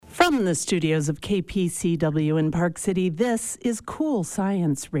From the studios of KPCW in Park City, this is Cool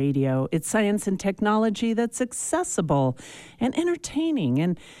Science Radio. It's science and technology that's accessible and entertaining.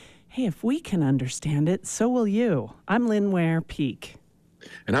 And hey, if we can understand it, so will you. I'm Lynn Ware Peak.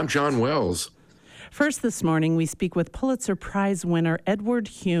 And I'm John Wells. First this morning, we speak with Pulitzer Prize winner Edward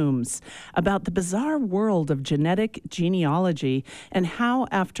Humes about the bizarre world of genetic genealogy and how,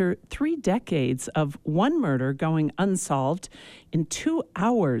 after 3 decades of one murder going unsolved, in 2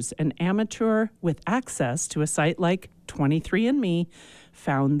 hours, an amateur with access to a site like 23andMe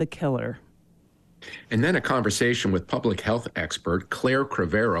found the killer. And then a conversation with public health expert Claire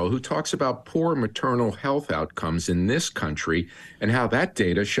Crivero, who talks about poor maternal health outcomes in this country and how that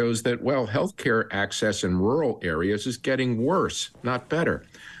data shows that, well, healthcare access in rural areas is getting worse, not better.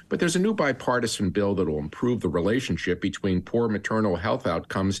 But there's a new bipartisan bill that will improve the relationship between poor maternal health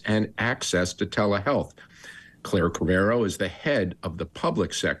outcomes and access to telehealth. Claire Crivero is the head of the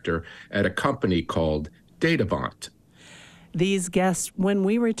public sector at a company called Datavant. These guests when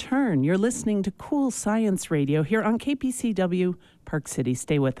we return. You're listening to Cool Science Radio here on KPCW Park City.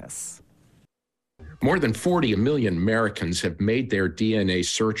 Stay with us. More than 40 million Americans have made their DNA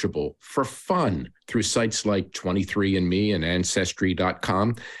searchable for fun through sites like 23andMe and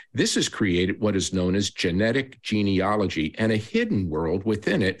Ancestry.com. This has created what is known as genetic genealogy and a hidden world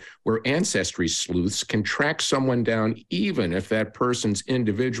within it where ancestry sleuths can track someone down even if that person's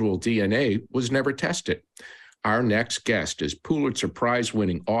individual DNA was never tested. Our next guest is Pulitzer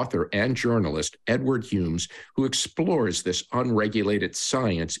Prize-winning author and journalist Edward Humes, who explores this unregulated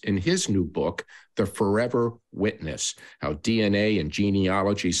science in his new book, The Forever Witness, How DNA and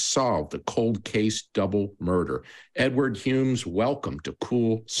Genealogy Solved a Cold Case Double Murder. Edward Humes, welcome to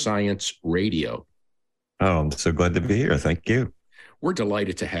Cool Science Radio. Oh, I'm so glad to be here. Thank you. We're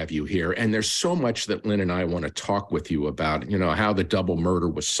delighted to have you here. And there's so much that Lynn and I want to talk with you about, how the double murder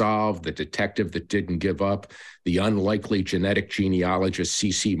was solved, the detective that didn't give up, the unlikely genetic genealogist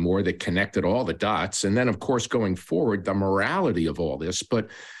C.C. Moore that connected all the dots. And then, of course, going forward, the morality of all this. But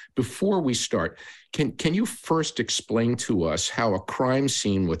before we start, can you first explain to us how a crime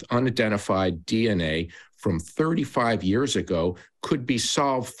scene with unidentified DNA from 35 years ago could be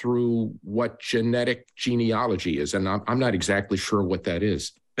solved through what genetic genealogy is? And I'm not exactly sure what that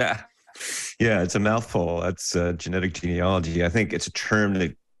is. Yeah, it's a mouthful. That's genetic genealogy. I think it's a term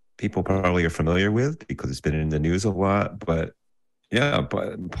that people probably are familiar with because it's been in the news a lot. But yeah,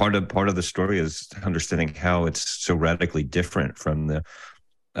 but part of the story is understanding how it's so radically different from the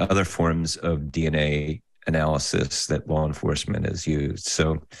other forms of DNA analysis that law enforcement has used.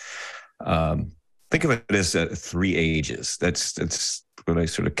 So think of it as 3 ages. That's what I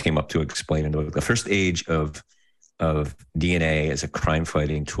sort of came up to explain in the book. The first age of DNA as a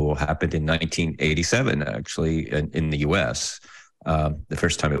crime-fighting tool happened in 1987, actually, in the U.S. The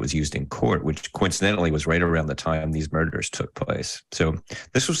first time it was used in court, which coincidentally was right around the time these murders took place. So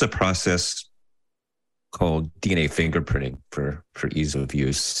this was a process called DNA fingerprinting for ease of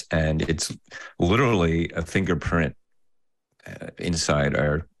use. And it's literally a fingerprint inside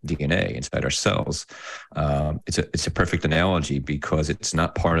our DNA, inside our cells. It's a perfect analogy because it's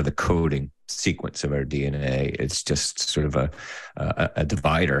not part of the coding sequence of our DNA. It's just sort of a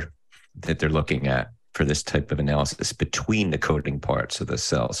divider that they're looking at for this type of analysis between the coding parts of the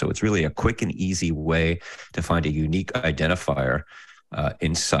cell. So it's really a quick and easy way to find a unique identifier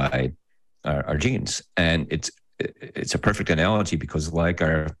inside our genes. And it's a perfect analogy because like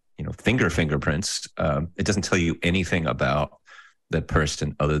our fingerprints, it doesn't tell you anything about the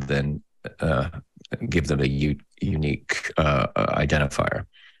person other than give them a unique identifier.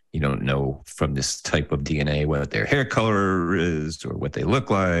 You don't know from this type of DNA what their hair color is or what they look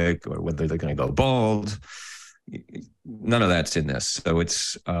like or whether they're going to go bald. None of that's in this. So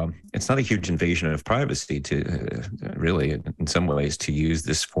it's not a huge invasion of privacy to really, in some ways, to use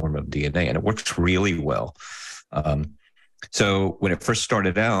this form of DNA. And it works really well. So when it first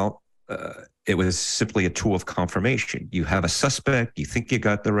started out, it was simply a tool of confirmation. You have a suspect, you think you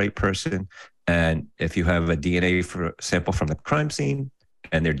got the right person, and if you have a DNA sample from the crime scene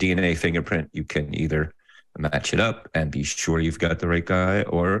and their DNA fingerprint, you can either match it up and be sure you've got the right guy,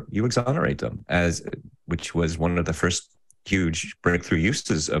 or you exonerate them, which was one of the first huge breakthrough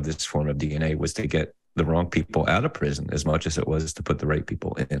uses of this form of DNA, was to get the wrong people out of prison as much as it was to put the right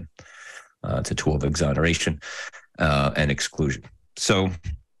people in. It's a tool of exoneration and exclusion. So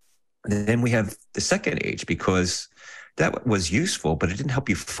then we have the second age, because that was useful, but it didn't help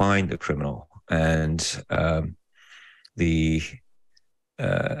you find the criminal. And the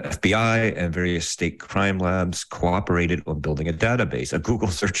FBI and various state crime labs cooperated on building a database, a Google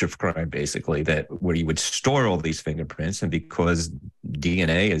search of crime, basically, where you would store all these fingerprints. And because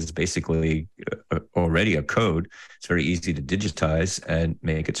DNA is basically already a code, it's very easy to digitize and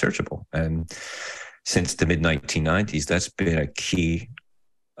make it searchable. And since the mid-1990s, that's been a key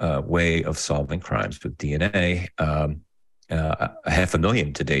way of solving crimes with DNA.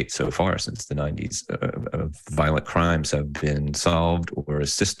 500,000 to date so far since the 90s of violent crimes have been solved or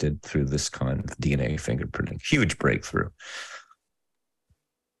assisted through this kind of DNA fingerprinting. Huge breakthrough.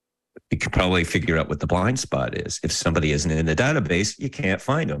 You can probably figure out what the blind spot is. If somebody isn't in the database, you can't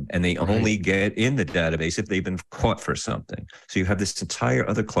find them. And they only get in the database if they've been caught for something. So you have this entire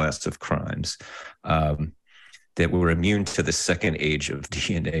other class of crimes that were immune to the second age of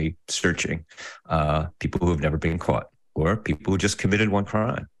DNA searching, people who have never been caught, or people who just committed one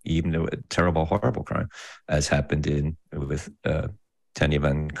crime, even a terrible, horrible crime, as happened with Tanya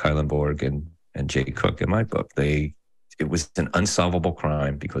van Cuylenborg and Jay Cook in my book. It was an unsolvable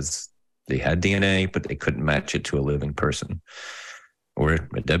crime because they had DNA, but they couldn't match it to a living person, or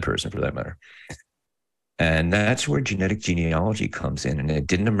a dead person for that matter. And that's where genetic genealogy comes in. And it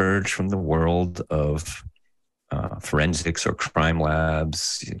didn't emerge from the world of forensics or crime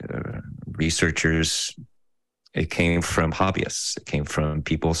labs, researchers. It came from hobbyists. It came from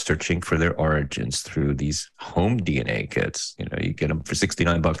people searching for their origins through these home DNA kits. You get them for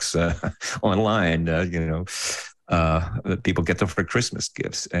 $69 online. People get them for Christmas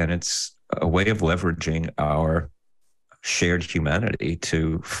gifts, and it's a way of leveraging our shared humanity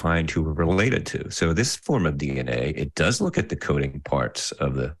to find who we're related to. So this form of DNA, it does look at the coding parts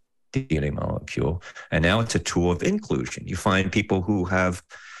of the DNA molecule, and now it's a tool of inclusion. You find people who have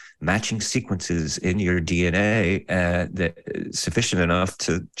matching sequences in your DNA that is sufficient enough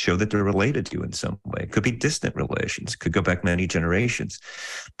to show that they're related to you in some way. It could be distant relations, could go back many generations,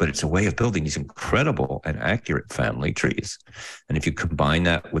 but it's a way of building these incredible and accurate family trees. And if you combine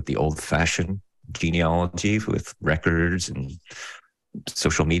that with the old-fashioned genealogy with records and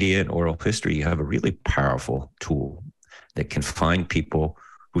social media and oral history, you have a really powerful tool that can find people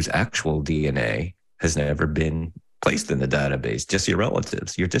whose actual DNA has never been placed in the database, just your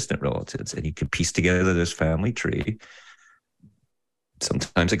relatives, your distant relatives. And you can piece together this family tree,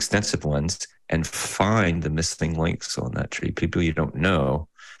 sometimes extensive ones, and find the missing links on that tree, people you don't know,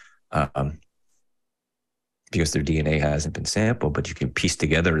 because their DNA hasn't been sampled, but you can piece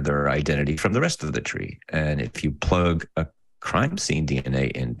together their identity from the rest of the tree. And if you plug a crime scene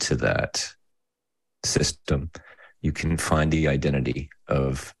DNA into that system, you can find the identity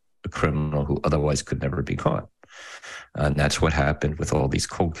of a criminal who otherwise could never be caught. And that's what happened with all these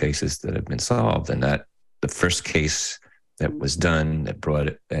cold cases that have been solved. And that the first case that was done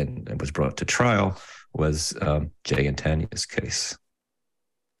that was brought to trial was Jay and Tanya's case.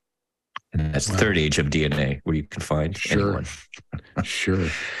 And that's the third age of DNA where you can find anyone. Sure.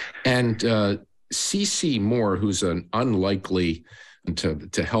 And C.C. Moore, who's an unlikely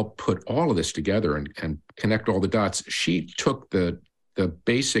to help put all of this together and connect all the dots, she took the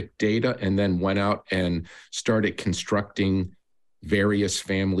basic data and then went out and started constructing various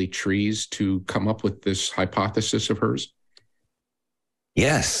family trees to come up with this hypothesis of hers?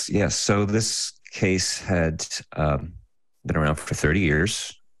 Yes. So this case had been around for 30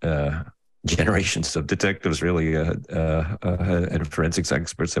 years. Generations of detectives really and forensics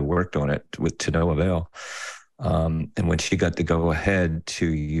experts have worked on it to no avail. And when she got to go ahead to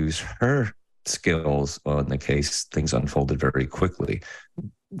use her skills on the case, things unfolded very quickly.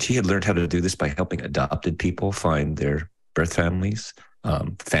 She had learned how to do this by helping adopted people find their birth families,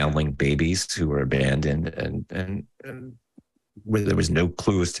 foundling babies who were abandoned and where there was no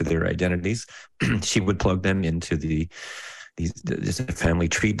clues to their identities. She would plug them into these family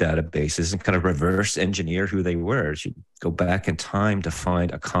tree databases and kind of reverse engineer who they were. She'd go back in time to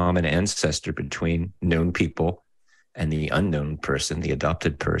find a common ancestor between known people and the unknown person, the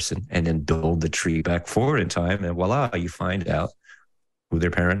adopted person, and then build the tree back forward in time. And voila, you find out who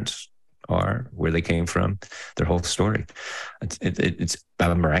their parents are, where they came from, their whole story. It's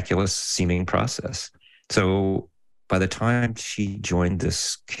a miraculous seeming process. So by the time she joined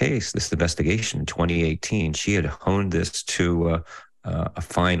this case, this investigation in 2018, she had honed this to a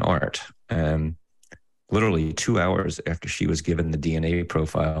fine art. And literally 2 hours after she was given the DNA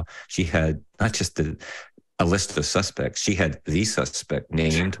profile, she had not just a list of suspects. She had the suspect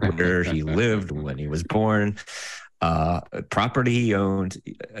named, where he lived, when he was born, property he owned.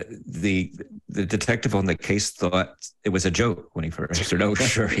 The detective on the case thought it was a joke when he first said, "Oh,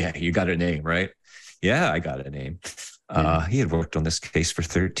 sure, yeah, you got a name, right?" "Yeah, I got a name." He had worked on this case for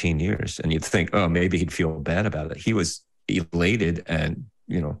 13 years, and you'd think, oh, maybe he'd feel bad about it. He was elated and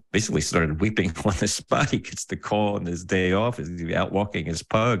basically started weeping on the spot. He gets the call on his day off. He's out walking his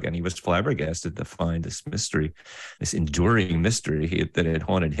pug, and he was flabbergasted to find this mystery, this enduring mystery that had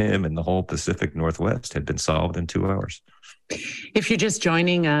haunted him and the whole Pacific Northwest had been solved in 2 hours. If you're just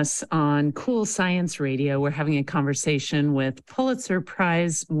joining us on Cool Science Radio, we're having a conversation with Pulitzer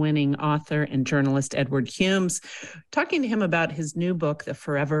Prize-winning author and journalist Edward Humes, talking to him about his new book, The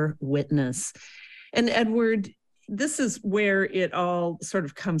Forever Witness. And Edward, this is where it all sort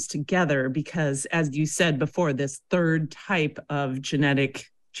of comes together because, as you said before, this third type of genetic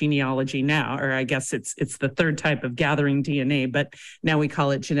genealogy now, or I guess it's the third type of gathering DNA, but now we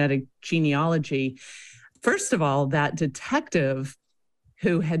call it genetic genealogy. First of all, that detective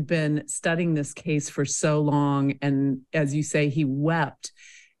who had been studying this case for so long, and as you say, he wept,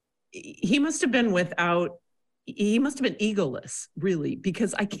 he must have been egoless, really,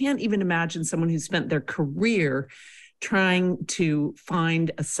 because I can't even imagine someone who spent their career trying to find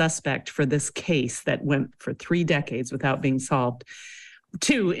a suspect for this case that went for 3 decades without being solved,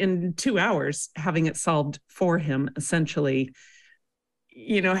 in 2 hours, having it solved for him, essentially.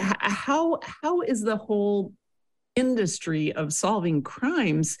 How is the whole industry of solving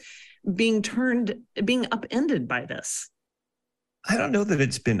crimes being upended by this? I don't know that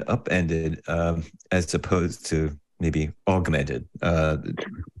it's been upended as opposed to maybe augmented.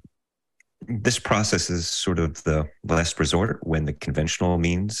 This process is sort of the last resort when the conventional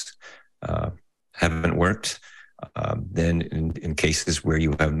means haven't worked. Then in cases where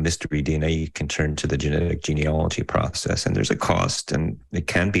you have mystery DNA, you can turn to the genetic genealogy process. And there's a cost, and it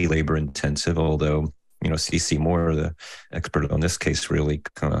can be labor intensive, although, C.C. Moore, the expert on this case, really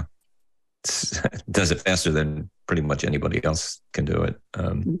kind of does it faster than pretty much anybody else can do it.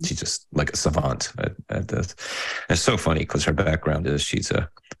 She's just like a savant at this. And it's so funny because her background is she's a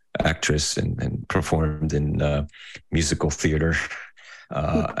actress and performed in musical theater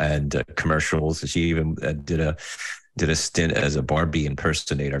and commercials. She even did a stint as a Barbie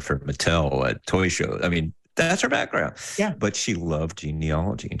impersonator for Mattel at toy shows. I mean, that's her background. Yeah. But she loved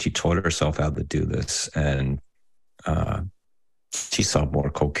genealogy, and she taught herself how to do this. And she solved more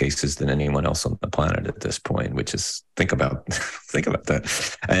cold cases than anyone else on the planet at this point, which is, think about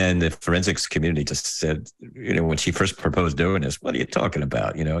that. And the forensics community just said, when she first proposed doing this, what are you talking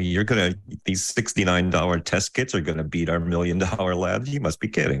about? These $69 test kits are going to beat our $1 million labs. You must be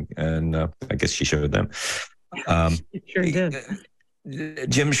kidding. And I guess she showed them. It sure did.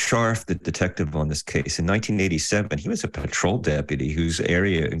 Jim Scharf, the detective on this case, in 1987, he was a patrol deputy whose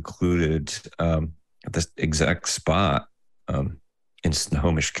area included this exact spot in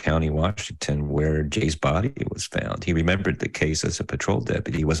Snohomish County, Washington, where Jay's body was found. He remembered the case as a patrol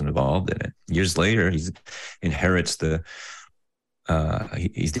deputy. He wasn't involved in it. Years later, he inherits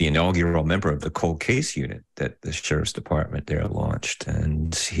he's the inaugural member of the cold case unit that the sheriff's department there launched.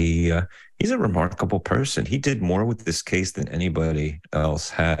 And he's a remarkable person. He did more with this case than anybody else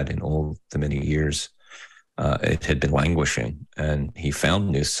had in all the many years it had been languishing. And he found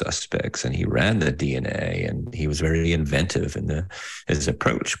new suspects, and he ran the DNA, and he was very inventive in his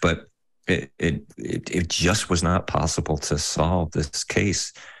approach. But it just was not possible to solve this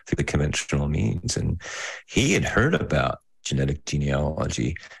case through the conventional means. And he had heard about genetic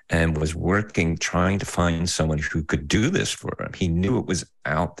genealogy and was trying to find someone who could do this for him. He knew it was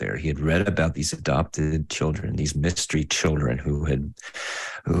out there. He had read about these adopted children, these mystery children who had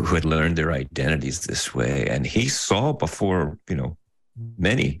learned their identities this way. And he saw before,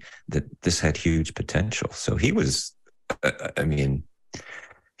 many, that this had huge potential. So he was,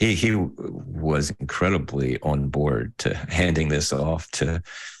 he was incredibly on board to handing this off to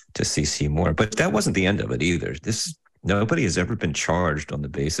C.C. Moore. But that wasn't the end of it either. Nobody has ever been charged on the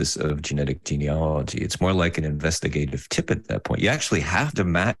basis of genetic genealogy. It's more like an investigative tip at that point. You actually have to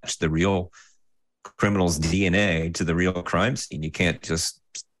match the real criminal's DNA to the real crime scene. You can't just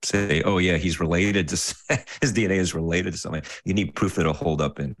say, oh, yeah, he's related to, his DNA is related to something. You need proof that'll hold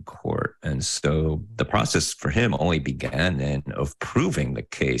up in court. And so the process for him only began then of proving the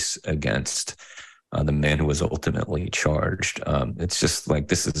case against the man who was ultimately charged. It's just like,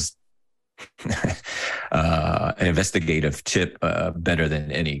 this is an investigative tip better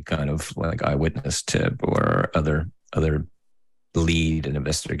than any kind of like eyewitness tip or other lead and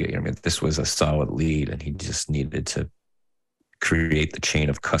investigator. I mean, this was a solid lead, and he just needed to create the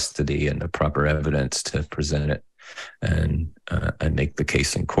chain of custody and the proper evidence to present it and make the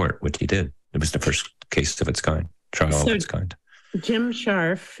case in court, which he did. It was the first case of its kind, trial of its kind. Jim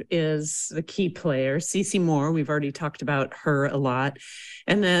Scharf is the key player. C.C. Moore, we've already talked about her a lot.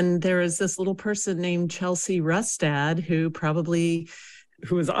 And then there is this little person named Chelsea Rustad, who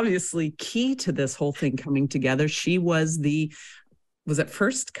was obviously key to this whole thing coming together. She was the was it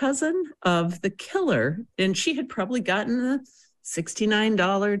first cousin of the killer, and she had probably gotten a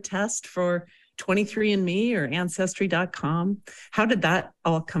 $69 test for 23andMe or Ancestry.com. How did that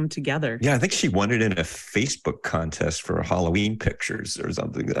all come together? Yeah, I think she won it in a Facebook contest for Halloween pictures or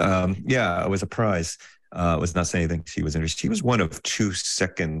something. Yeah, it was a prize. Was not saying anything. She was interested. She was one of two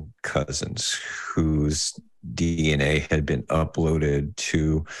second cousins whose DNA had been uploaded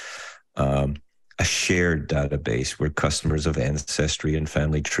to a shared database where customers of Ancestry and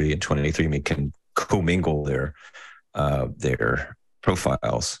Family Tree and 23andMe can commingle their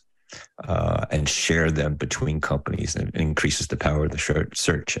profiles and share them between companies, and it increases the power of the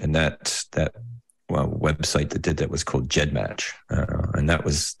search. And that website that did that was called GEDmatch, and that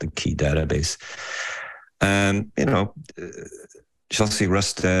was the key database. And Chelsea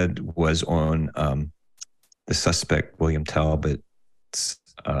Rustad was on the suspect William Talbot's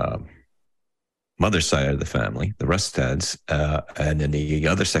mother's side of the family, the Rustads, and then the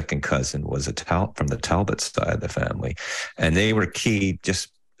other second cousin was from the Talbot side of the family, and they were key just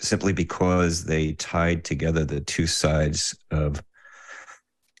simply because they tied together the two sides of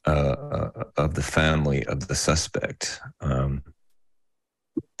the family of the suspect.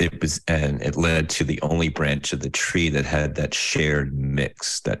 It led to the only branch of the tree that had that shared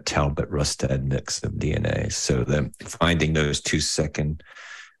mix, that Talbot-Rustad mix of DNA. So finding those two second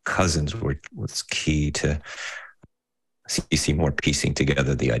cousins was key to Seymour piecing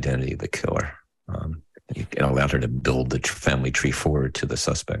together the identity of the killer. It allowed her to build the family tree forward to the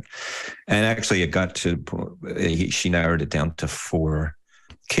suspect. And actually she narrowed it down to 4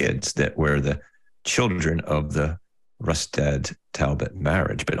 kids that were the children of the Rustad-Talbot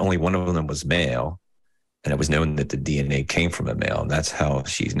marriage, but only one of them was male, and it was known that the DNA came from a male, and that's how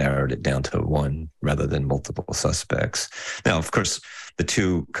she's narrowed it down to 1 rather than multiple suspects. Now, of course, the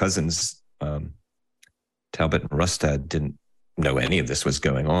 2 cousins, Talbot and Rustad, didn't know any of this was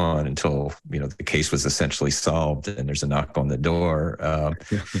going on until the case was essentially solved, and there's a knock on the door.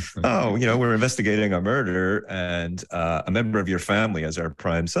 We're investigating a murder, and a member of your family is our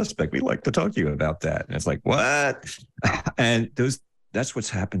prime suspect. We'd like to talk to you about that. And it's like, what? And that's what's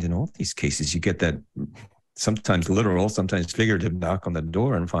happened in all these cases. You get that sometimes literal, sometimes figurative knock on the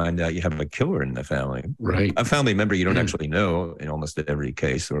door and find out you have a killer in the family. Right. A family member you don't actually know in almost every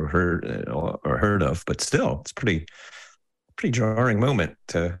case or heard of, but still, it's pretty jarring moment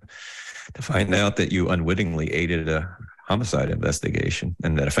to find out that you unwittingly aided a homicide investigation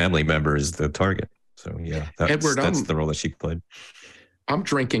and that a family member is the target. So yeah, that's the role that she played. I'm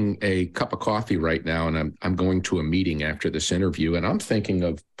drinking a cup of coffee right now, and I'm going to a meeting after this interview, and I'm thinking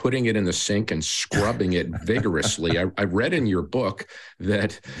of putting it in the sink and scrubbing it vigorously. I read in your book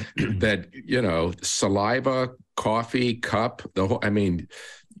that saliva, coffee, cup,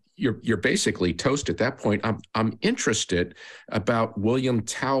 you're basically toast at that point. I'm interested about William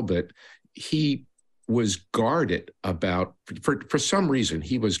Talbot. He was guarded about, for some reason,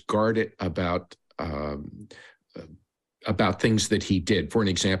 he was guarded about things that he did. For an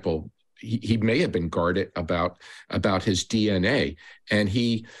example, he may have been guarded about his DNA, and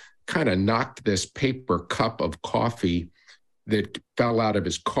he kind of knocked this paper cup of coffee that fell out of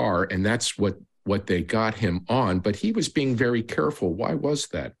his car, and that's what they got him on. But he was being very careful. Why was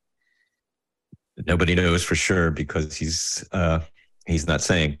that? Nobody knows for sure because he's not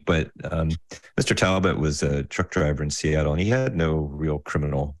saying. But Mr. Talbot was a truck driver in Seattle, and he had no real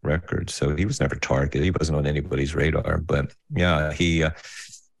criminal record, so he was never targeted. He wasn't on anybody's radar. But yeah,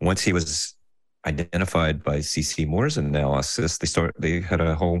 once he was identified by C.C. Moore's analysis, they had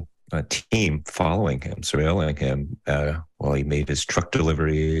a whole team following him, surveilling him while he made his truck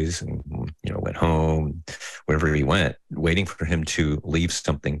deliveries and went home, wherever he went, waiting for him to leave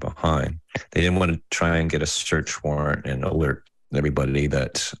something behind. They didn't want to try and get a search warrant and alert everybody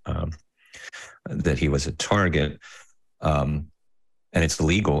that he was a target. And it's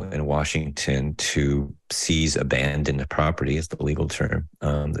legal in Washington to seize abandoned property, is the legal term,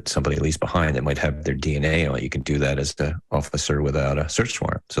 that somebody leaves behind that might have their DNA on it. You can do that as an officer without a search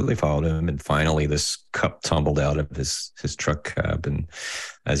warrant. So they followed him, and finally this cup tumbled out of his truck cab. And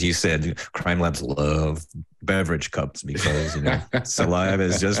as you said, crime labs love beverage cups because saliva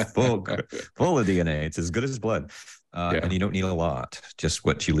is just full of DNA. It's as good as blood. And you don't need a lot, just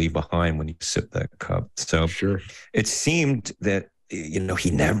what you leave behind when you sip that cup. So sure. It seemed that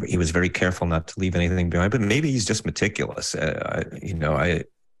he was very careful not to leave anything behind, but maybe he's just meticulous. I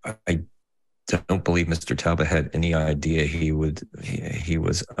don't believe Mr. Talbot had any idea he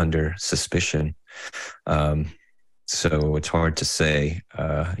was under suspicion. So it's hard to say.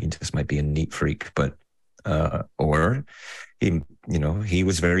 He just might be a neat freak, but or he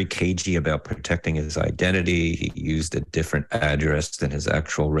was very cagey about protecting his identity. He used a different address than his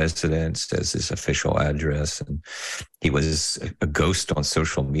actual residence as his official address. And he was a ghost on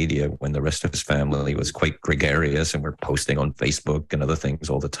social media when the rest of his family was quite gregarious and were posting on Facebook and other things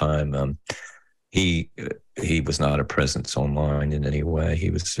all the time. He was not a presence online in any way.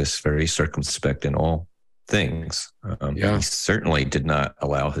 He was just very circumspect in all things. He certainly did not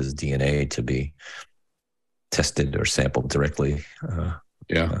allow his DNA to be tested or sampled directly.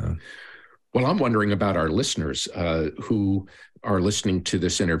 Well, I'm wondering about our listeners who are listening to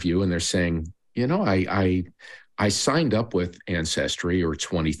this interview and they're saying, I signed up with Ancestry or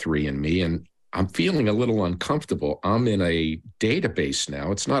 23andMe and I'm feeling a little uncomfortable. I'm in a database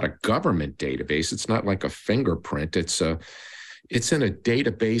now. It's not a government database. It's not like a fingerprint. It's in a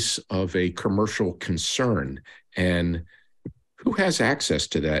database of a commercial concern. And who has access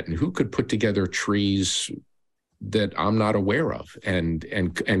to that? And who could put together trees that I'm not aware of and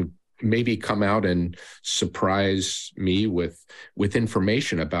maybe come out and surprise me with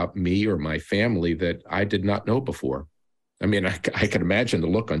information about me or my family that I did not know before. I mean, I can imagine the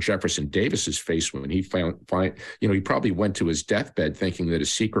look on Jefferson Davis's face when he he probably went to his deathbed thinking that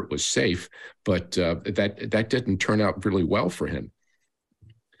his secret was safe, but that didn't turn out really well for him.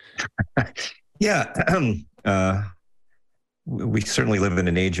 We certainly live in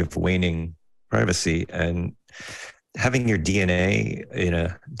an age of waning privacy, and having your DNA in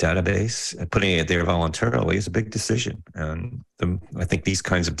a database and putting it there voluntarily is a big decision. And I think these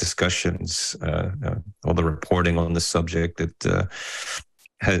kinds of discussions, all the reporting on the subject that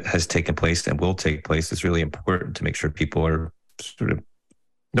has taken place and will take place is really important to make sure people are sort of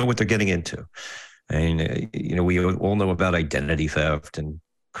know what they're getting into. And, we all know about identity theft and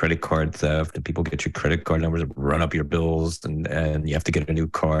credit card theft, and people get your credit card numbers, run up your bills, and you have to get a new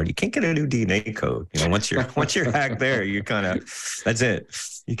card. You can't get a new DNA code. Once you're hacked there, you kind of, that's it.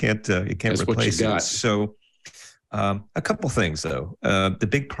 You can't replace it. So a couple things though. The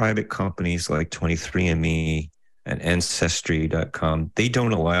big private companies like 23andMe and Ancestry.com, they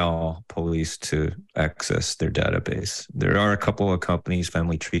don't allow police to access their database. There are a couple of companies,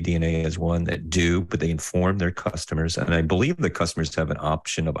 Family Tree DNA is one, that do, but they inform their customers. And I believe the customers have an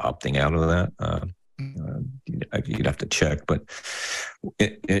option of opting out of that. You'd have to check. But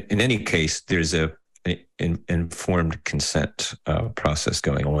in any case, there's an informed consent process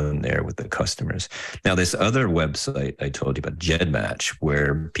going on there with the customers. Now, this other website I told you about, GEDmatch,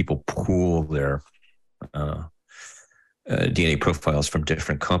 where people pool their DNA profiles from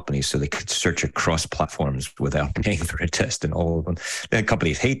different companies so they could search across platforms without paying for a test and all of them. And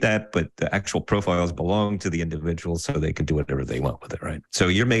companies hate that, but the actual profiles belong to the individuals so they can do whatever they want with it, right? So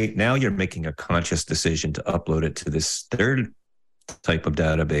you're making a conscious decision to upload it to this third type of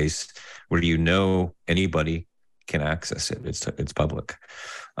database where anybody can access it. It's public.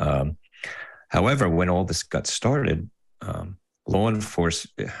 However, when all this got started,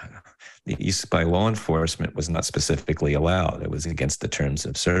 the use by law enforcement was not specifically allowed. It was against the terms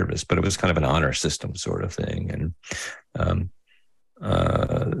of service, but it was kind of an honor system sort of thing. And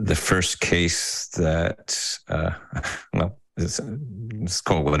the first case that, it's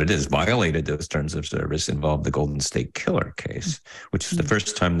called what it is, violated those terms of service involved the Golden State Killer case, which is the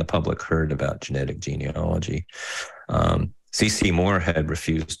first time the public heard about genetic genealogy. C.C. Moore had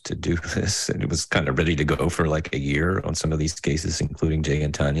refused to do this, and it was kind of ready to go for like a year on some of these cases, including Jay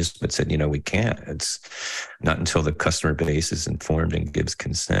and Tanya's, but said, we can't. It's not until the customer base is informed and gives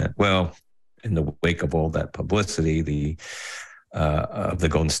consent. Well, in the wake of all that publicity, the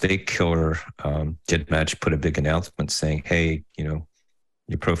Golden State Killer, GEDmatch put a big announcement saying, hey, your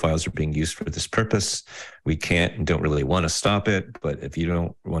profiles are being used for this purpose. We can't and don't really want to stop it, but if you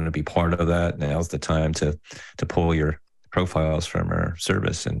don't want to be part of that, now's the time to pull your profiles from our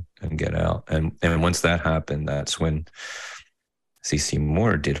service and get out. And once that happened, that's when C.C.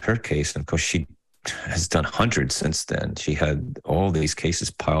 Moore did her case. And of course, she has done hundreds since then. She had all these cases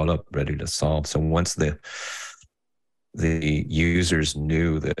piled up, ready to solve. So once the users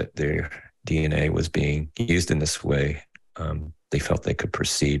knew that their DNA was being used in this way, they felt they could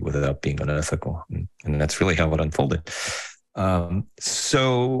proceed without being unethical. And that's really how it unfolded.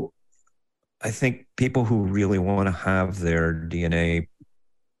 So I think people who really want to have their DNA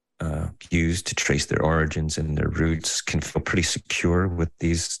used to trace their origins and their roots can feel pretty secure with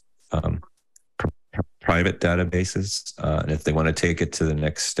these private databases. And if they want to take it to the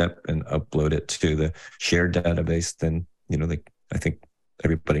next step and upload it to the shared database, then, I think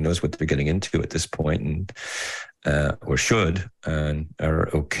everybody knows what they're getting into at this point, and or should, and are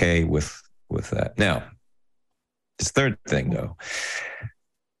okay with that. Now, this third thing, though,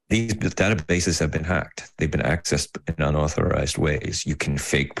 these databases have been hacked. They've been accessed in unauthorized ways. You can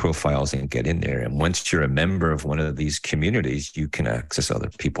fake profiles and get in there. And once you're a member of one of these communities, you can access other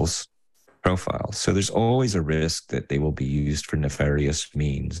people's profiles. So there's always a risk that they will be used for nefarious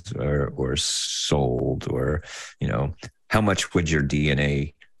means or sold, or, how much would your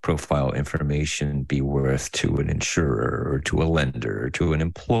DNA profile information be worth to an insurer or to a lender or to an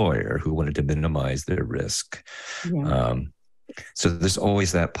employer who wanted to minimize their risk? Yeah. So there's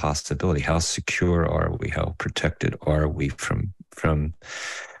always that possibility. How secure are we? How protected are we from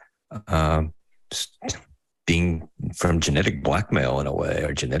being from genetic blackmail in a way,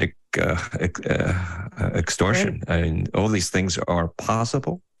 or genetic extortion? Right. I mean, all these things are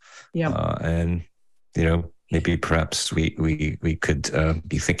possible. Yeah. And maybe perhaps we could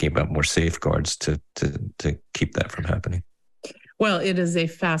be thinking about more safeguards to keep that from happening. Well, it is a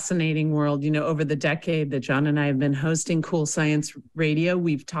fascinating world. Over the decade that John and I have been hosting Cool Science Radio,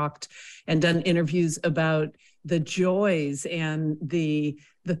 we've talked and done interviews about the joys and the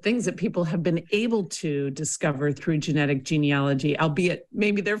things that people have been able to discover through genetic genealogy, albeit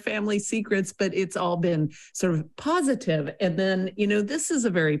maybe they're family secrets, but it's all been sort of positive. And then, this is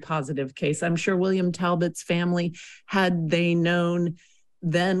a very positive case. I'm sure William Talbot's family, had they known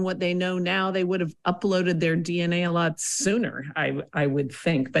then what they know now, they would have uploaded their DNA a lot sooner, I would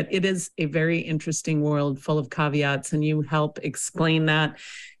think. But it is a very interesting world full of caveats, and you help explain that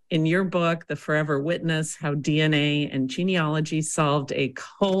in your book, The Forever Witness: How DNA and Genealogy Solved a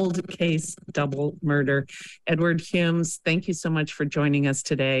Cold Case Double Murder. Edward Humes, thank you so much for joining us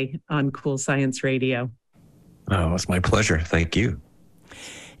today on Cool Science Radio. Oh, it's my pleasure. Thank you.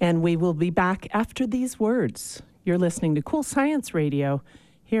 And we will be back after these words. You're listening to Cool Science Radio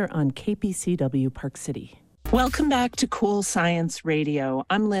here on KPCW Park City. Welcome back to Cool Science Radio.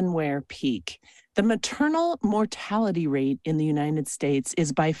 I'm Lynn Ware-Peak. The maternal mortality rate in the United States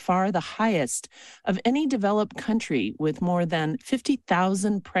is by far the highest of any developed country, with more than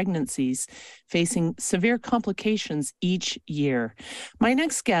 50,000 pregnancies facing severe complications each year. My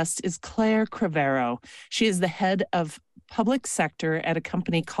next guest is Claire Crivaro. She is the head of public sector at a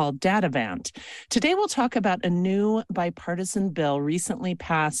company called Datavant. Today we'll talk about a new bipartisan bill recently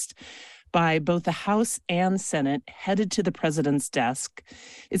passed by both the House and Senate, headed to the president's desk.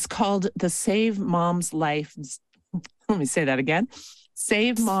 It's called the Save Moms Lives, let me say that again,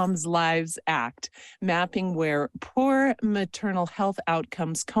 Save Moms Lives Act, mapping where poor maternal health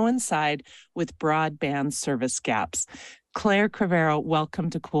outcomes coincide with broadband service gaps. Claire Crivaro, welcome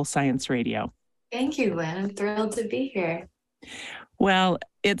to Cool Science Radio. Thank you, Lynn. I'm thrilled to be here. Well,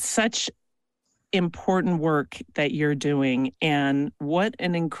 it's such important work that you're doing, and what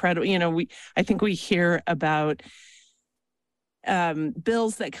an incredible, I think we hear about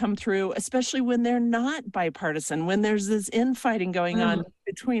bills that come through, especially when they're not bipartisan, when there's this infighting going on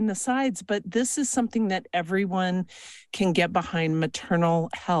between the sides. But this is something that everyone can get behind: maternal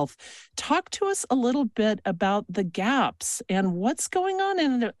health. Talk to us a little bit about the gaps and what's going on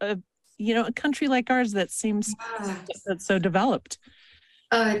in a country like ours that seems that's so developed.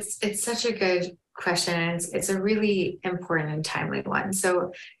 Oh, it's such a good question. It's a really important and timely one.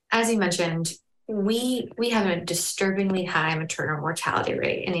 So, as you mentioned, we have a disturbingly high maternal mortality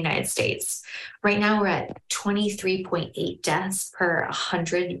rate in the United States. Right now, we're at 23.8 deaths per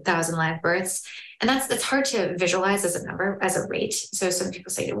 100,000 live births. And that's hard to visualize as a number, as a rate. So some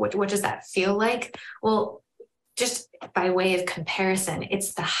people say, what does that feel like? Well, just by way of comparison,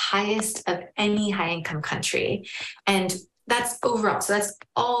 it's the highest of any high-income country. And that's overall. So that's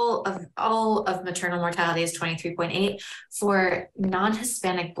all of maternal mortality is 23.8. For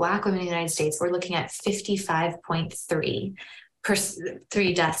non-Hispanic Black women in the United States, we're looking at 55.3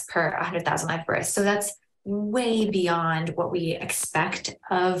 3 deaths per 100,000 live births. So that's way beyond what we expect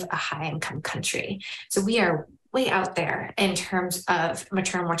of a high-income country. So we are way out there in terms of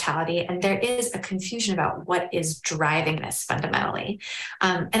maternal mortality, and there is a confusion about what is driving this fundamentally.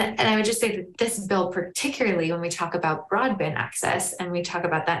 And I would just say that this bill, particularly when we talk about broadband access and we talk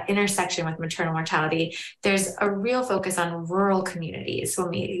about that intersection with maternal mortality, there's a real focus on rural communities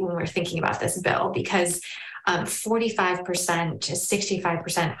when we're thinking about this bill, because 45% to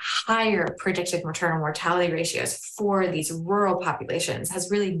 65% higher predicted maternal mortality ratios for these rural populations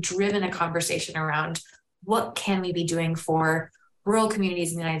has really driven a conversation around what can we be doing for rural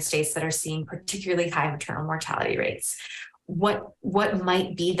communities in the United States that are seeing particularly high maternal mortality rates? What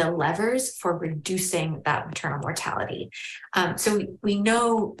might be the levers for reducing that maternal mortality? So we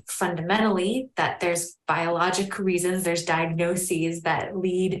know fundamentally that there's biologic reasons, there's diagnoses that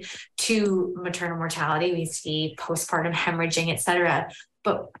lead to maternal mortality. We see postpartum hemorrhaging, et cetera.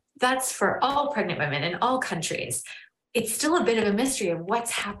 But that's for all pregnant women in all countries. it's still a bit of a mystery of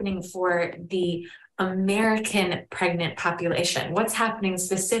what's happening for the American pregnant population, what's happening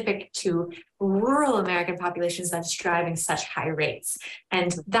specific to rural American populations that's driving such high rates.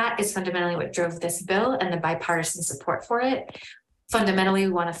 And that is fundamentally what drove this bill and the bipartisan support for it. Fundamentally,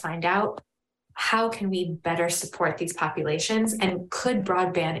 we want to find out, how can we better support these populations, and could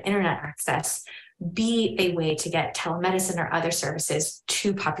broadband internet access be a way to get telemedicine or other services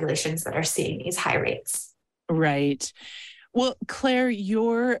to populations that are seeing these high rates? Right. Well, Claire,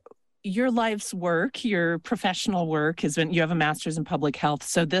 your life's work, your professional work has been, you have a master's in public health.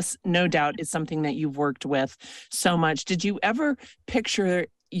 So this no doubt is something that you've worked with so much. Did you ever picture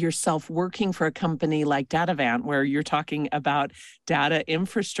yourself working for a company like Datavant, where you're talking about data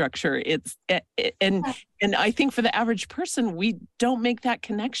infrastructure? And I think for the average person, we don't make that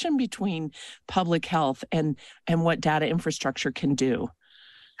connection between public health and what data infrastructure can do.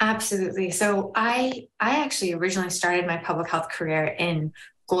 Absolutely. So I actually originally started my public health career in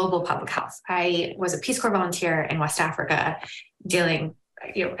global public health. I was a Peace Corps volunteer in West Africa, I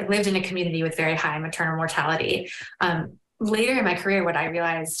lived in a community with very high maternal mortality. Later in my career, what I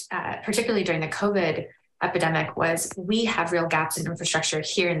realized, particularly during the COVID epidemic, was we have real gaps in infrastructure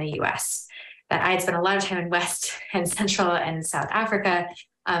here in the US. That I had spent a lot of time in West and Central and South Africa.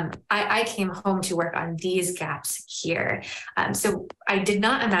 I came home to work on these gaps here. So I did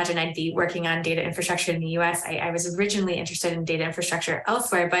not imagine I'd be working on data infrastructure in the US. I was originally interested in data infrastructure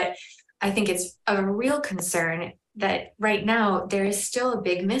elsewhere, but I think it's a real concern that right now there is still a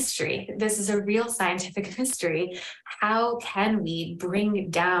big mystery. This is a real scientific mystery. How can we bring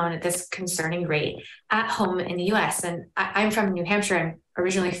down this concerning rate at home in the US? And I'm from New Hampshire. I'm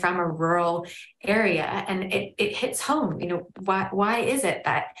originally from a rural area, and it hits home. Why is it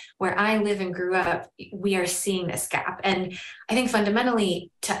that where I live and grew up, we are seeing this gap? And I think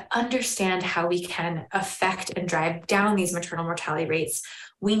fundamentally, to understand how we can affect and drive down these maternal mortality rates,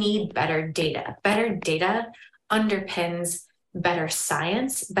 we need better data. Better data underpins better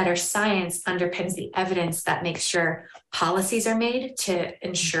science. Better science underpins the evidence that makes sure policies are made to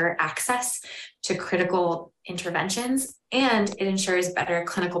ensure access to critical interventions, and it ensures better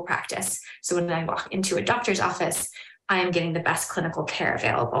clinical practice. So when I walk into a doctor's office, I am getting the best clinical care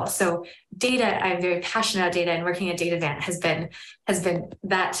available. So data, I'm very passionate about data, and working at Datavant has been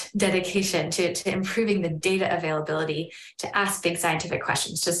that dedication to improving the data availability to ask big scientific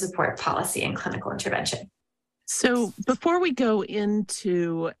questions to support policy and clinical intervention. So before we go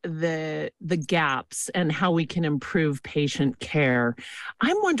into the gaps and how we can improve patient care,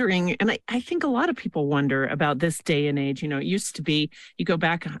 I'm wondering, and I think a lot of people wonder about this day and age. It used to be, you go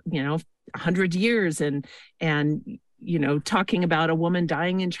back, 100 years and talking about a woman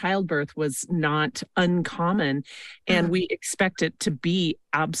dying in childbirth was not uncommon, and we expect it to be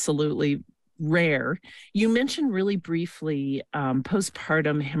absolutely rare. You mentioned really briefly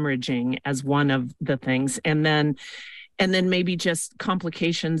postpartum hemorrhaging as one of the things, and then maybe just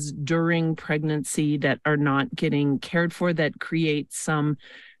complications during pregnancy that are not getting cared for that create some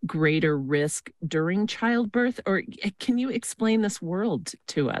greater risk during childbirth. Or can you explain this world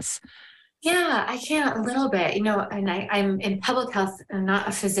to us? Yeah, I can a little bit, and I'm in public health. I'm not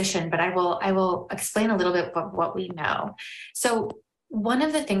a physician, but I will explain a little bit of what we know. So one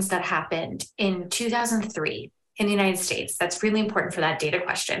of the things that happened in 2003 in the United States that's really important for that data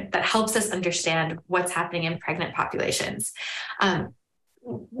question, that helps us understand what's happening in pregnant populations.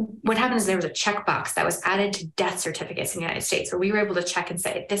 What happened is there was a checkbox that was added to death certificates in the United States, where we were able to check and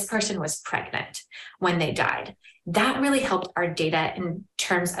say, this person was pregnant when they died. That really helped our data in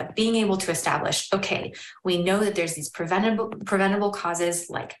terms of being able to establish, okay, we know that there's these preventable causes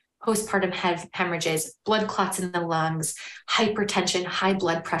like postpartum hemorrhages, blood clots in the lungs, hypertension, high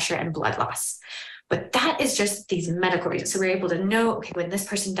blood pressure, and blood loss. But that is just these medical reasons. So we're able to know, okay, when this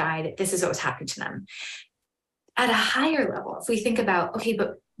person died, this is what was happening to them. At a higher level, if we think about, okay,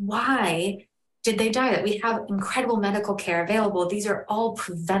 but why did they die? That we have incredible medical care available. These are all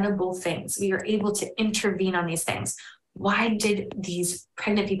preventable things. We are able to intervene on these things. Why did these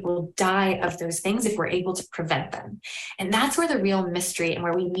pregnant people die of those things if we're able to prevent them? And that's where the real mystery and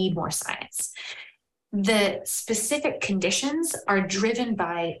where we need more science. The specific conditions are driven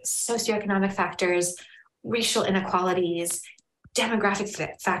by socioeconomic factors, racial inequalities,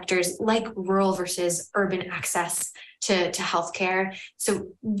 demographic factors like rural versus urban access to healthcare. So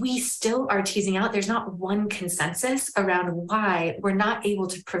we still are teasing out, there's not one consensus around why we're not able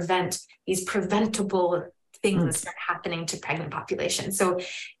to prevent these preventable things that start happening to pregnant populations. So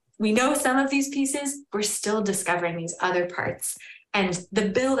we know some of these pieces, we're still discovering these other parts. And the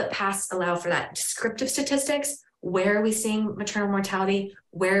bill that passed allowed for that descriptive statistics. Where are we seeing maternal mortality?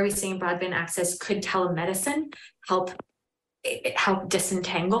 Where are we seeing broadband access? Could telemedicine help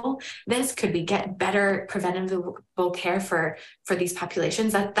disentangle this? Could we get better preventative care for these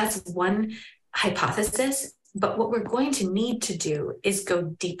populations? That's one hypothesis. But what we're going to need to do is go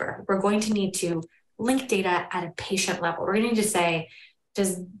deeper. We're going to need to link data at a patient level. We're going to need to say,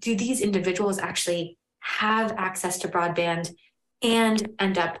 do these individuals actually have access to broadband and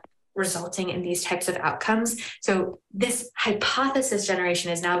end up resulting in these types of outcomes? So this hypothesis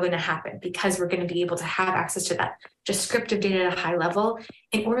generation is now going to happen because we're going to be able to have access to that descriptive data at a high level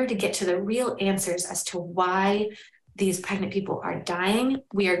in order to get to the real answers as to why these pregnant people are dying.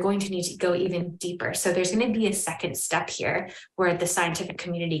 We are going to need to go even deeper. So there's going to be a second step here where the scientific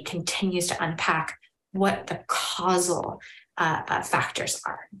community continues to unpack what the causal factors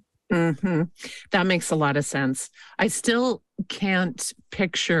are. Mm-hmm. That makes a lot of sense. I still can't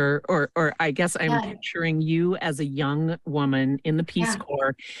picture, or I guess I'm picturing you as a young woman in the Peace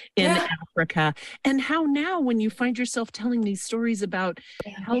Corps in Africa, and how now when you find yourself telling these stories about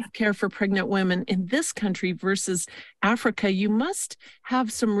healthcare for pregnant women in this country versus Africa, you must have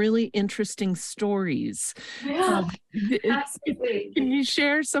some really interesting stories. Yeah, absolutely. Can you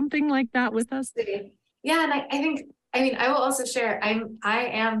share something like that with us? Yeah, and I will also share, I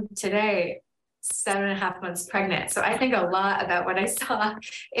am today 7.5 months pregnant. So I think a lot about what I saw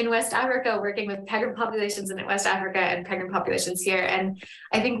in West Africa, working with pregnant populations in West Africa and pregnant populations here. And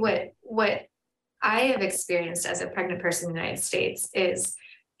I think what I have experienced as a pregnant person in the United States is,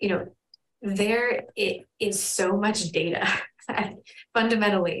 there it is so much data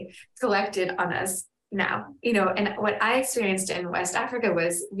fundamentally collected on us now, and what I experienced in West Africa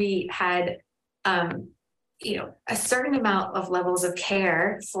was we had, a certain amount of levels of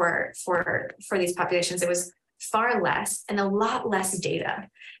care for these populations. It was far less and a lot less data.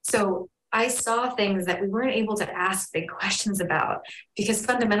 So I saw things that we weren't able to ask big questions about because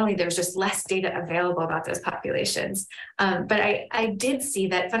fundamentally there was just less data available about those populations. But I did see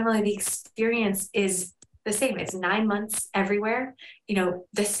that fundamentally the experience is the same. It's 9 months everywhere,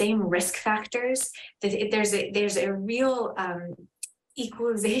 the same risk factors. There's a real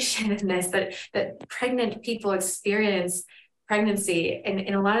equalization in this, that pregnant people experience pregnancy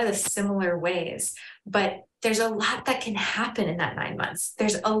in a lot of the similar ways, but there's a lot that can happen in that 9 months.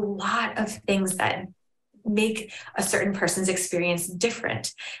 There's a lot of things that make a certain person's experience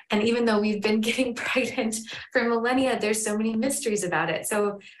different. And even though we've been getting pregnant for millennia, there's so many mysteries about it.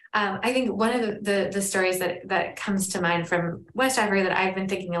 So I think one of the stories that comes to mind from West Africa that I've been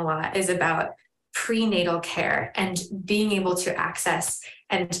thinking a lot is about prenatal care and being able to access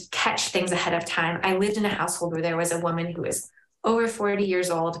and catch things ahead of time. I lived in a household where there was a woman who was over 40 years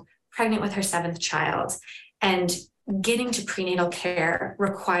old, pregnant with her 7th child, and getting to prenatal care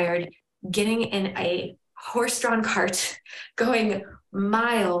required getting in a horse-drawn cart, going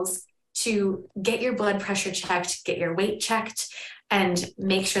miles to get your blood pressure checked, get your weight checked, and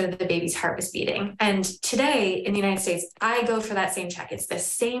make sure that the baby's heart was beating. And today in the United States, I go for that same check. It's the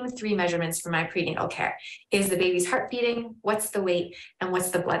same 3 measurements for my prenatal care. Is the baby's heart beating? What's the weight? And what's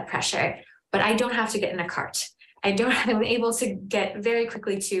the blood pressure? But I don't have to get in a cart. I'm able to get very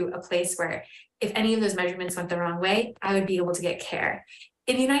quickly to a place where if any of those measurements went the wrong way, I would be able to get care.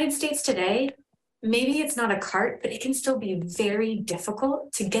 In the United States today, maybe it's not a cart, but it can still be very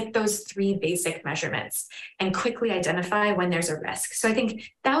difficult to get those 3 basic measurements and quickly identify when there's a risk. So I think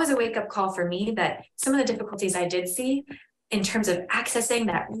that was a wake-up call for me, that some of the difficulties I did see in terms of accessing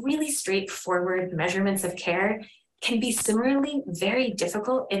that really straightforward measurements of care can be similarly very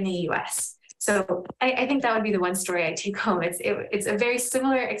difficult in the US. So I think that would be the one story I take home. It's a very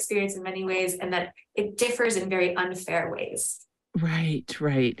similar experience in many ways, and that it differs in very unfair ways. Right.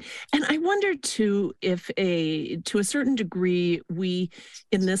 And I wonder too, if to a certain degree, we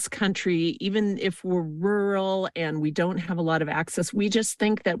in this country, even if we're rural and we don't have a lot of access, we just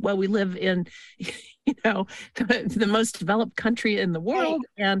think that, well, we live in, the most developed country in the world,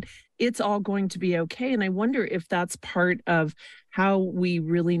 and it's all going to be okay. And I wonder if that's part of how we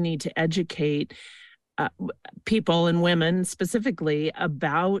really need to educate people and women specifically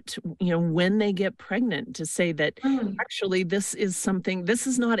about, when they get pregnant, to say that actually this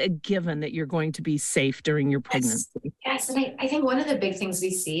is not a given that you're going to be safe during your pregnancy. Yes. And I think one of the big things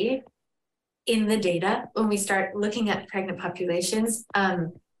we see in the data when we start looking at pregnant populations,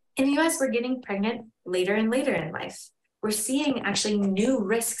 in the US, we're getting pregnant later and later in life. We're seeing actually new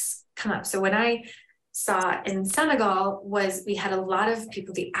risks come up. So when I saw in Senegal we had a lot of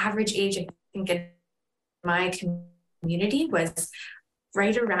people, the average age, I think, in my community was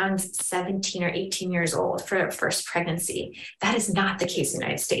right around 17 or 18 years old for a first pregnancy. That is not the case in the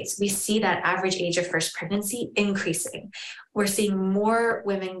United States. We see that average age of first pregnancy increasing. We're seeing more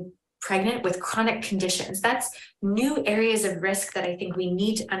women pregnant with chronic conditions. That's new areas of risk that I think we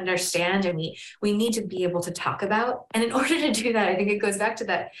need to understand and we need to be able to talk about. And in order to do that, I think it goes back to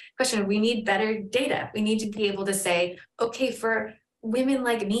that question. We need better data. We need to be able to say, okay, for women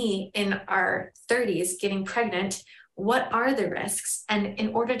like me in our 30s getting pregnant, what are the risks? And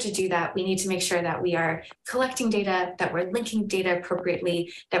in order to do that, we need to make sure that we are collecting data, that we're linking data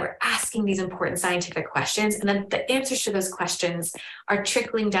appropriately, that we're asking these important scientific questions, and then the answers to those questions are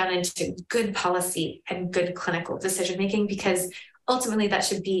trickling down into good policy and good clinical decision-making, because ultimately that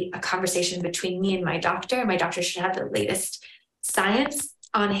should be a conversation between me and my doctor. My doctor should have the latest science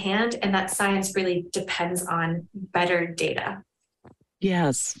on hand, and that science really depends on better data.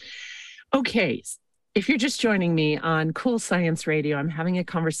 Yes. Okay. If you're just joining me on Cool Science Radio, I'm having a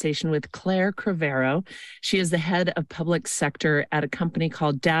conversation with Claire Crivero. She is the head of public sector at a company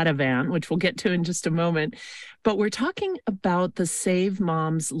called Datavant, which we'll get to in just a moment. But we're talking about the Save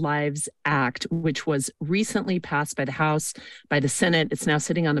Moms Lives Act, which was recently passed by the House, by the Senate. It's now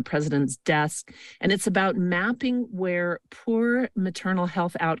sitting on the president's desk. And it's about mapping where poor maternal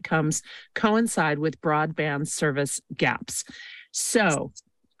health outcomes coincide with broadband service gaps. So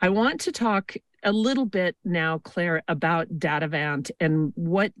I want to talk a little bit now, Claire, about Datavant and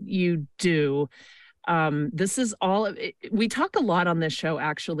what you do. This is all of it. We talk a lot on this show,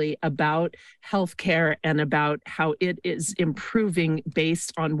 actually, about healthcare and about how it is improving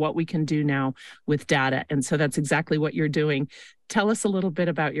based on what we can do now with data. And so that's exactly what you're doing. Tell us a little bit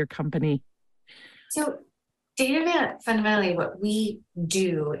about your company. So Datavant, fundamentally, what we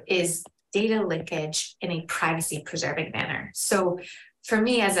do is data linkage in a privacy preserving manner. So for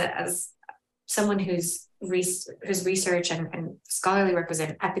me, as someone whose research and scholarly work was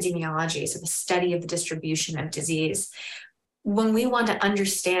in epidemiology, so the study of the distribution of disease, when we want to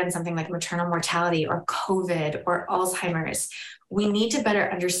understand something like maternal mortality or COVID or Alzheimer's, we need to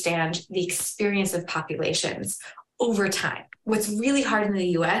better understand the experience of populations over time. What's really hard in the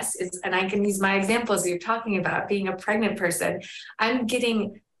US is, and I can use my example as you're talking about being a pregnant person, I'm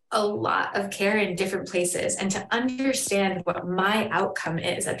getting a lot of care in different places, and to understand what my outcome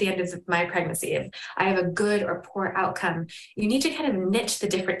is at the end of my pregnancy, if I have a good or poor outcome, you need to kind of niche the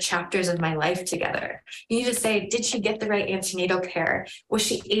different chapters of my life together. You need to say, did she get the right antenatal care? Was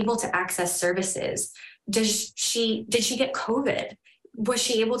she able to access services? Did she get COVID? Was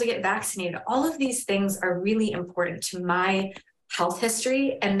she able to get vaccinated? All of these things are really important to my health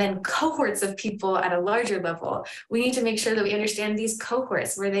history, and then cohorts of people at a larger level. We need to make sure that we understand these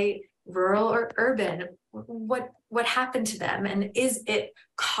cohorts. Were they rural or urban? What happened to them? And is it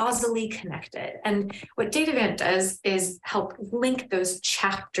causally connected? And what Datavant does is help link those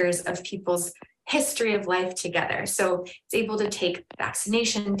chapters of people's history of life together. So it's able to take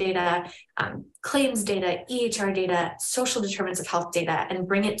vaccination data, claims data, EHR data, social determinants of health data, and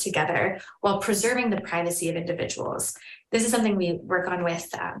bring it together while preserving the privacy of individuals. This is something we work on with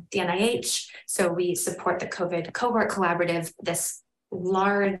the NIH. So we support the COVID Cohort Collaborative, this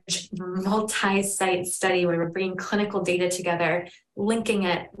large multi-site study where we're bringing clinical data together, linking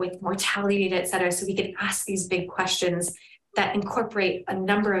it with mortality data, et cetera, so we can ask these big questions that incorporate a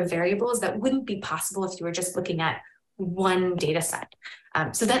number of variables that wouldn't be possible if you were just looking at one data set.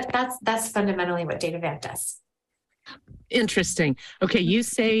 So that's fundamentally what Datavant does. Interesting. Okay, you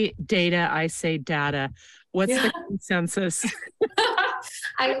say data, I say data. What's the consensus?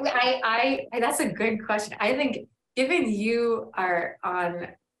 I that's a good question. I think given you are on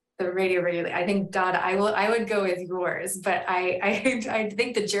the radio regularly, I think data, I would go with yours, but I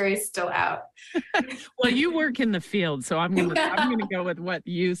think the jury's still out. Well, you work in the field, so I'm gonna go with what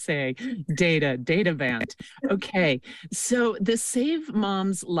you say. Datavant. Okay. So the Save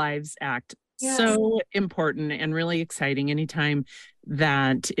Moms Lives Act, so important and really exciting. Anytime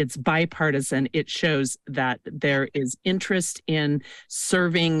that it's bipartisan, it shows that there is interest in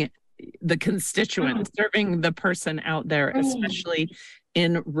serving the constituent, serving the person out there, especially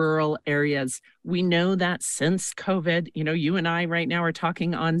in rural areas. We know that since COVID, you and I right now are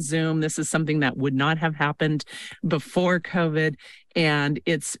talking on Zoom. This is something that would not have happened before COVID. And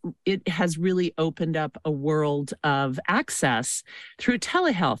it has really opened up a world of access through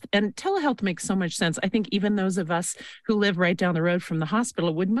telehealth. And telehealth makes so much sense. I think even those of us who live right down the road from the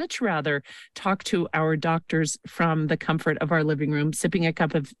hospital would much rather talk to our doctors from the comfort of our living room, sipping a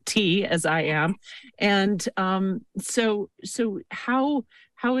cup of tea, as I am. And so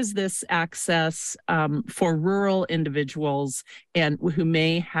how is this access for rural individuals and who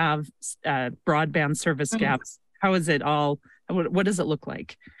may have broadband service gaps? How is it all What does it look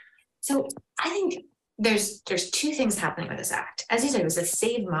like? So I think there's two things happening with this act. As you said, it was a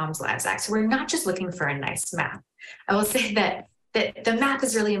Save Moms Lives Act. So we're not just looking for a nice map. I will say that the map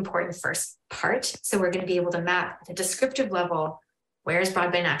is really important first part. So we're going to be able to map at a descriptive level, where's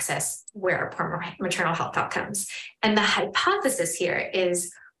broadband access, where are poor maternal health outcomes. And the hypothesis here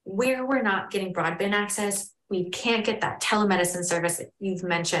is where we're not getting broadband access, we can't get that telemedicine service that you've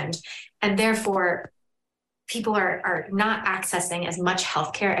mentioned. And therefore, people are not accessing as much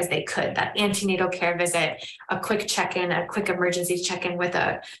healthcare as they could. That antenatal care visit, a quick check-in, a quick emergency check-in with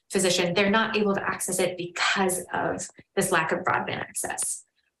a physician, they're not able to access it because of this lack of broadband access.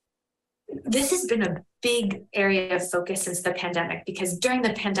 This has been a big area of focus since the pandemic, because during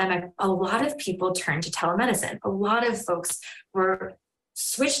the pandemic, a lot of people turned to telemedicine. A lot of folks were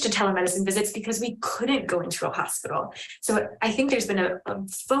switched to telemedicine visits because we couldn't go into a hospital. So I think there's been a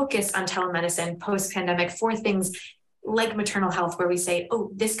focus on telemedicine post-pandemic for things like maternal health, where we say, oh,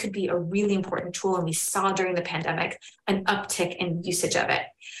 this could be a really important tool. And we saw during the pandemic an uptick in usage of it.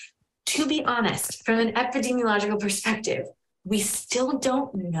 To be honest, from an epidemiological perspective, we still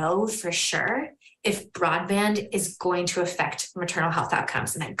don't know for sure if broadband is going to affect maternal health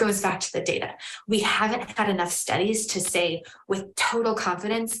outcomes. And that goes back to the data. We haven't had enough studies to say with total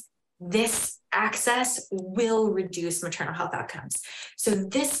confidence, this access will reduce maternal health outcomes. So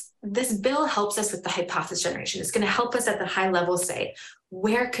this bill helps us with the hypothesis generation. It's going to help us at the high level say,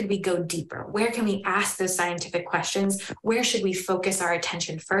 where could we go deeper? Where can we ask those scientific questions? Where should we focus our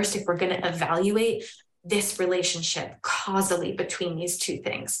attention first if we're going to evaluate this relationship causally between these two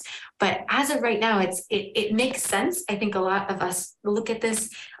things? But as of right now, it makes sense. I think a lot of us look at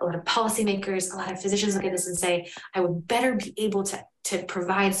this, a lot of policymakers, a lot of physicians look at this and say, I would better be able to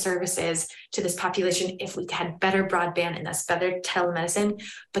provide services to this population if we had better broadband and thus better telemedicine.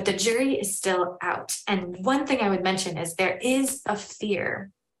 But the jury is still out. And one thing I would mention is there is a fear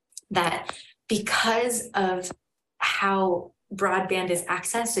that because of how broadband is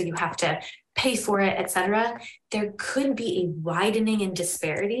accessed, so you have to pay for it, et cetera, there could be a widening in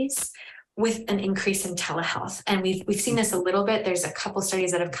disparities with an increase in telehealth. And we've seen this a little bit. There's a couple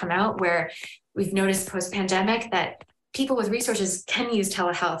studies that have come out where we've noticed post-pandemic that people with resources can use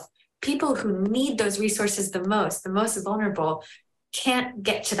telehealth. People who need those resources the most vulnerable, can't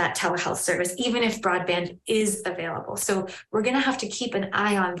get to that telehealth service, even if broadband is available. So we're going to have to keep an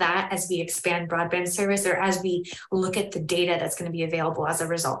eye on that as we expand broadband service, or as we look at the data that's going to be available as a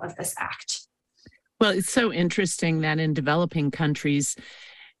result of this act. Well, it's so interesting that in developing countries,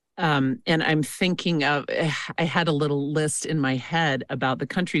 and I'm thinking of, I had a little list in my head about the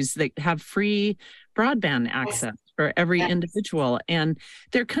countries that have free broadband access for every individual. And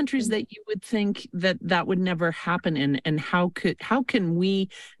there are countries that you would think that would never happen in. And how can we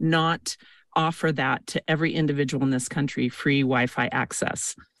not offer that to every individual in this country, free Wi-Fi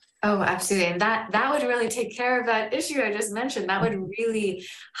access? Oh, absolutely. And that would really take care of that issue I just mentioned. That would really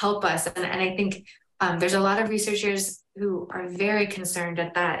help us. And I think there's a lot of researchers who are very concerned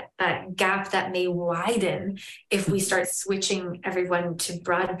at that gap that may widen if we start switching everyone to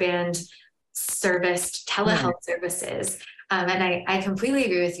broadband serviced telehealth services. And I completely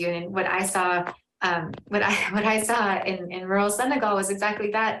agree with you. And what I saw in rural Senegal was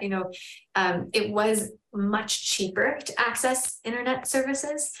exactly that. It was much cheaper to access internet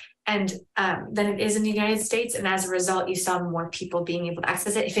services than it is in the United States. And as a result, you saw more people being able to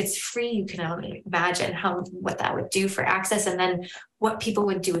access it. If it's free, you can only imagine what that would do for access, and then what people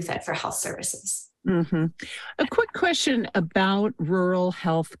would do with it for health services. Mm-hmm. A quick question about rural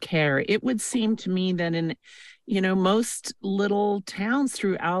health care. It would seem to me that in most little towns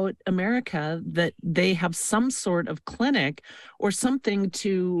throughout America, that they have some sort of clinic or something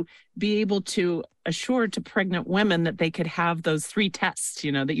to be able to assure to pregnant women that they could have those 3 tests,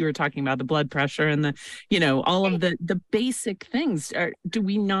 that you were talking about, the blood pressure and all of the basic things. Do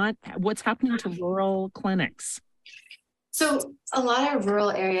we not, what's happening to rural clinics? So a lot of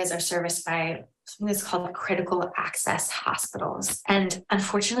rural areas are serviced by something that's called critical access hospitals. And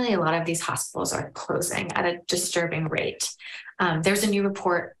unfortunately, a lot of these hospitals are closing at a disturbing rate. There's a new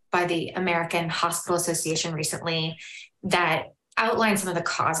report by the American Hospital Association recently that outlined some of the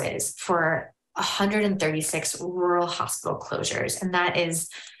causes for 136 rural hospital closures. And that is,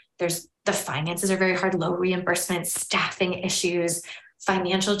 the finances are very hard, low reimbursement, staffing issues,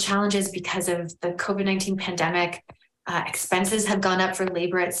 financial challenges because of the COVID-19 pandemic. Expenses have gone up for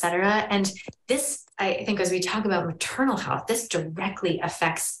labor, et cetera. And this, I think, as we talk about maternal health, this directly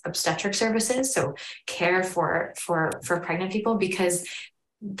affects obstetric services, so care for pregnant people, because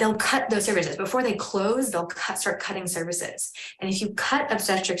they'll cut those services. Before they close, they'll start cutting services. And if you cut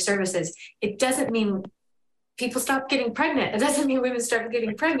obstetric services, it doesn't mean people stop getting pregnant. It doesn't mean women stop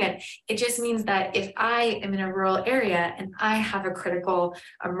getting pregnant. It just means that if I am in a rural area and I have a critical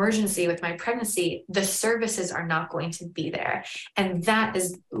emergency with my pregnancy, the services are not going to be there. And that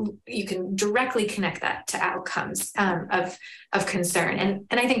is, you can directly connect that to outcomes of concern. And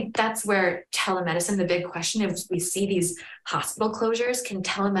I think that's where telemedicine, the big question is, we see these hospital closures, can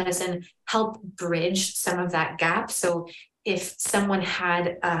telemedicine help bridge some of that gap? So if someone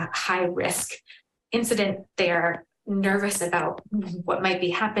had a high risk incident, they're nervous about what might be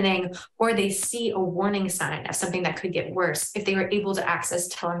happening, or they see a warning sign of something that could get worse. If they were able to access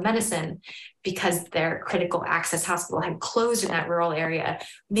telemedicine because their critical access hospital had closed in that rural area,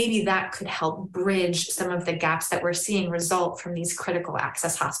 maybe that could help bridge some of the gaps that we're seeing result from these critical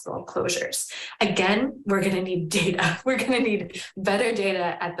access hospital closures. Again, we're going to need data. We're going to need better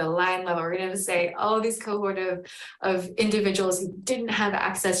data at the line level. We're going to say, oh, these cohort of individuals who didn't have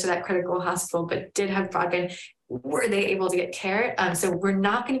access to that critical hospital but did have broadband, were they able to get care? So we're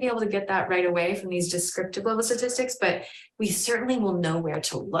not going to be able to get that right away from these descriptive level statistics, but we certainly will know where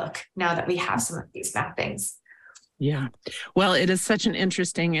to look now that we have some of these mappings. Yeah. Well, it is such an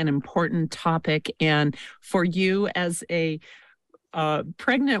interesting and important topic. And for you as a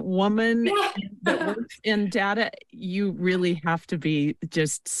pregnant woman that works in data, you really have to be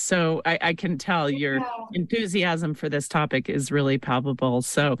just so, I can tell your enthusiasm for this topic is really palpable.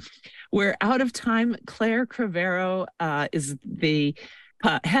 So we're out of time. Claire Crivero is the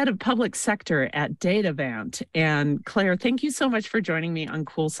head of public sector at Datavant. And Claire, thank you so much for joining me on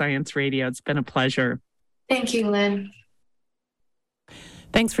Cool Science Radio. It's been a pleasure. Thank you, Lynn.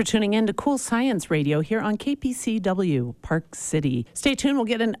 Thanks for tuning in to Cool Science Radio here on KPCW, Park City. Stay tuned. We'll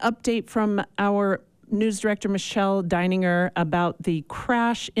get an update from our news director, Michelle Deininger, about the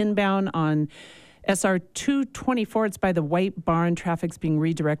crash inbound on SR 224. It's by the White Barn. Traffic's being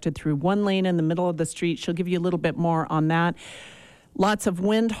redirected through one lane in the middle of the street. She'll give you a little bit more on that. Lots of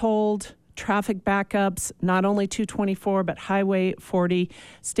wind hold, traffic backups, not only 224, but Highway 40.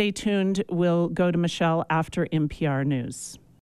 Stay tuned. We'll go to Michelle after NPR News.